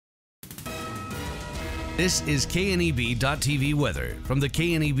This is KNEB.TV weather from the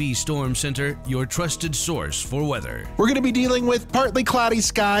KNEB Storm Center, your trusted source for weather. We're going to be dealing with partly cloudy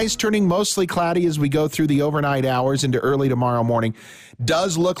skies, turning mostly cloudy as we go through the overnight hours into early tomorrow morning.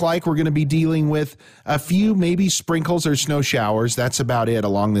 Does look like we're going to be dealing with a few maybe sprinkles or snow showers. That's about it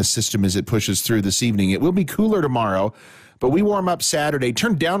along this system as it pushes through this evening. It will be cooler tomorrow, but we warm up Saturday,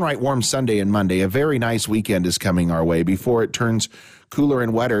 turn downright warm Sunday and Monday. A very nice weekend is coming our way before it turns cooler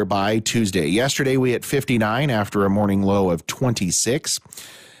and wetter by Tuesday. Yesterday we hit 59 after a morning low of 26.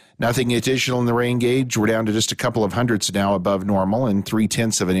 Nothing additional in the rain gauge. We're down to just a couple of hundredths now above normal and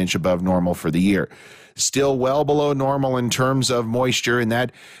 0.3 of an inch above normal for the year. Still well below normal in terms of moisture, and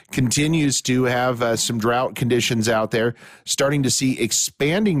that continues to have some drought conditions out there. Starting to see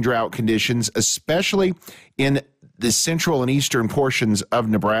expanding drought conditions, especially in the central and eastern portions of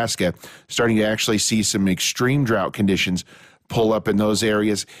Nebraska. Starting to actually see some extreme drought conditions pull up in those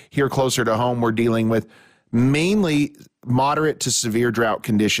areas. Here closer to home, we're dealing with mainly moderate to severe drought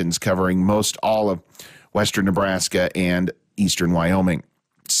conditions covering most all of western Nebraska and eastern Wyoming.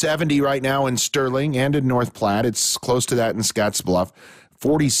 70 right now in Sterling and in North Platte. It's close to that in Scottsbluff.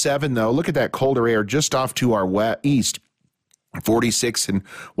 47, though. Look at that colder air just off to our east. 46 in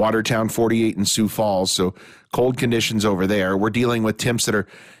Watertown, 48 in Sioux Falls. So cold conditions over there. We're dealing with temps that are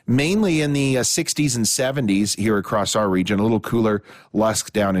mainly in the 60s and 70s here across our region. A little cooler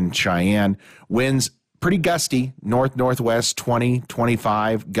Lusk down in Cheyenne. Winds pretty gusty, north-northwest, 20,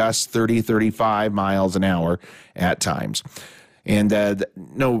 25, gusts 30, 35 miles an hour at times. And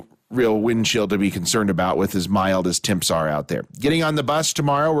no real wind chill to be concerned about with as mild as temps are out there. Getting on the bus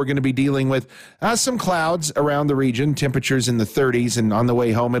tomorrow, we're going to be dealing with some clouds around the region, temperatures in the 30s, and on the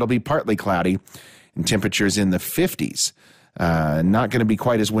way home it'll be partly cloudy and temperatures in the 50s. Not going to be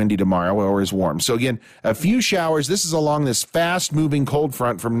quite as windy tomorrow or as warm. So again, a few showers. This is along this fast-moving cold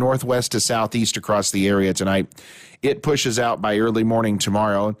front from northwest to southeast across the area tonight. It pushes out by early morning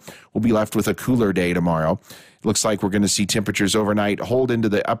tomorrow. We'll be left with a cooler day tomorrow. Looks like we're going to see temperatures overnight hold into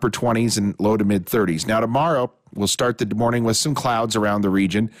the upper 20s and low to mid 30s. Now tomorrow, we'll start the morning with some clouds around the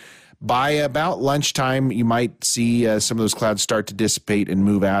region. By about lunchtime, you might see some of those clouds start to dissipate and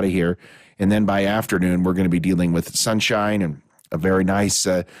move out of here. And then by afternoon, we're going to be dealing with sunshine and a very nice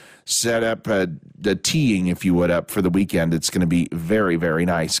setup, the teeing, if you would, up for the weekend. It's going to be very, very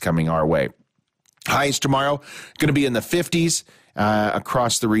nice coming our way. Highs tomorrow going to be in the 50s.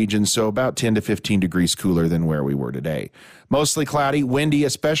 Across the region, so about 10 to 15 degrees cooler than where we were today. Mostly cloudy, windy,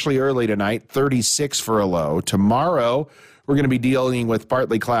 especially early tonight, 36 for a low. Tomorrow, we're going to be dealing with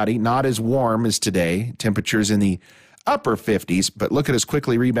partly cloudy, not as warm as today. Temperatures in the upper 50s, but look at us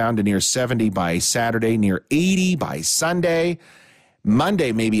quickly rebound to near 70 by Saturday, near 80 by Sunday.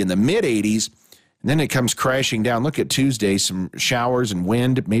 Monday, maybe in the mid-80s, and then it comes crashing down. Look at Tuesday, some showers and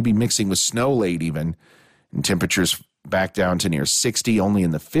wind, maybe mixing with snow late even, and temperatures back down to near 60, only in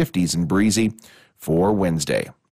the 50s and breezy for Wednesday.